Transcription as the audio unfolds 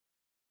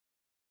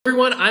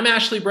Everyone, I'm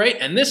Ashley Bright,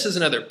 and this is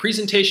another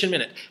Presentation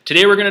Minute.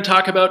 Today we're going to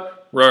talk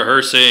about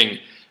rehearsing.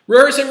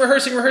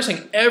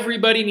 Rehearsing.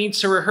 Everybody needs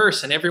to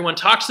rehearse, and everyone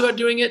talks about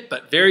doing it,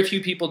 but very few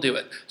people do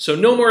it. So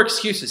no more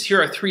excuses. Here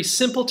are 3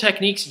 simple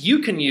techniques you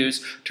can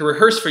use to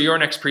rehearse for your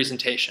next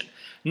presentation.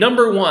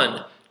 Number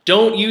 1,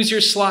 don't use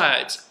your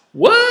slides.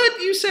 What,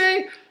 you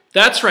say?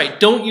 That's right,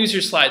 don't use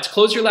your slides.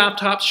 Close your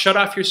laptops, shut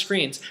off your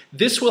screens.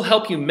 This will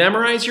help you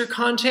memorize your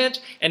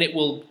content, and it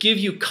will give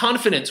you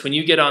confidence when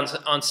you get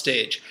on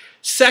stage.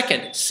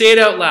 Second, say it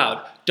out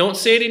loud. Don't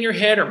say it in your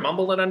head or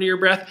mumble it under your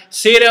breath.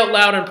 Say it out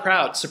loud and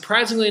proud.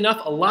 Surprisingly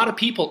enough, a lot of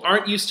people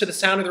aren't used to the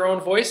sound of their own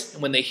voice,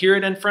 and when they hear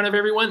it in front of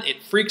everyone,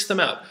 it freaks them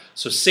out.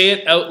 So say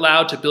it out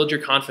loud to build your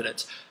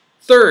confidence.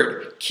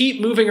 Third, keep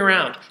moving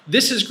around.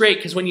 This is great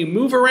because when you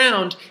move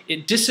around,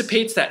 it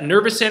dissipates that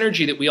nervous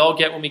energy that we all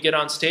get when we get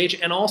on stage,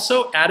 and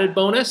also, added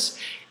bonus,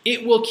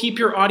 it will keep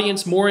your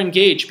audience more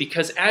engaged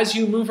because as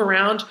you move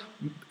around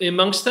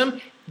amongst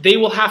them, they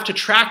will have to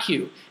track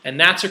you, and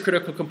that's a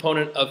critical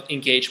component of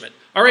engagement.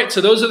 All right, so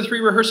those are the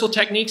 3 rehearsal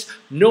techniques.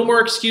 No more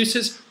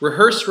excuses.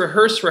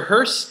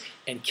 Rehearse,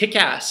 and kick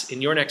ass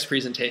in your next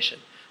presentation.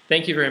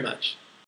 Thank you very much.